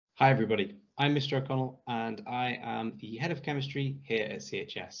Hi everybody, I'm Mr. O'Connell and I am the Head of Chemistry here at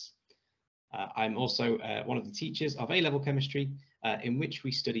CHS. I'm also one of the teachers of A-Level Chemistry in which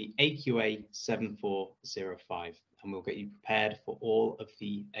we study AQA 7405 and we'll get you prepared for all of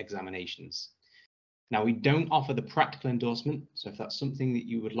the examinations. Now we don't offer the practical endorsement, so if that's something that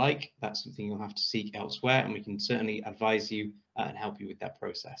you would like, that's something you'll have to seek elsewhere and we can certainly advise you and help you with that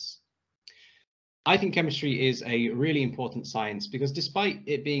process. I think chemistry is a really important science because despite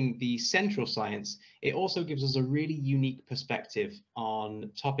it being the central science, it also gives us a really unique perspective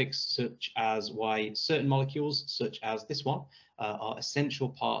on topics such as why certain molecules, such as this one, are essential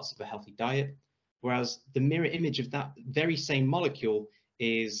parts of a healthy diet, whereas the mirror image of that very same molecule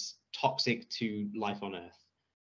is toxic to life on Earth.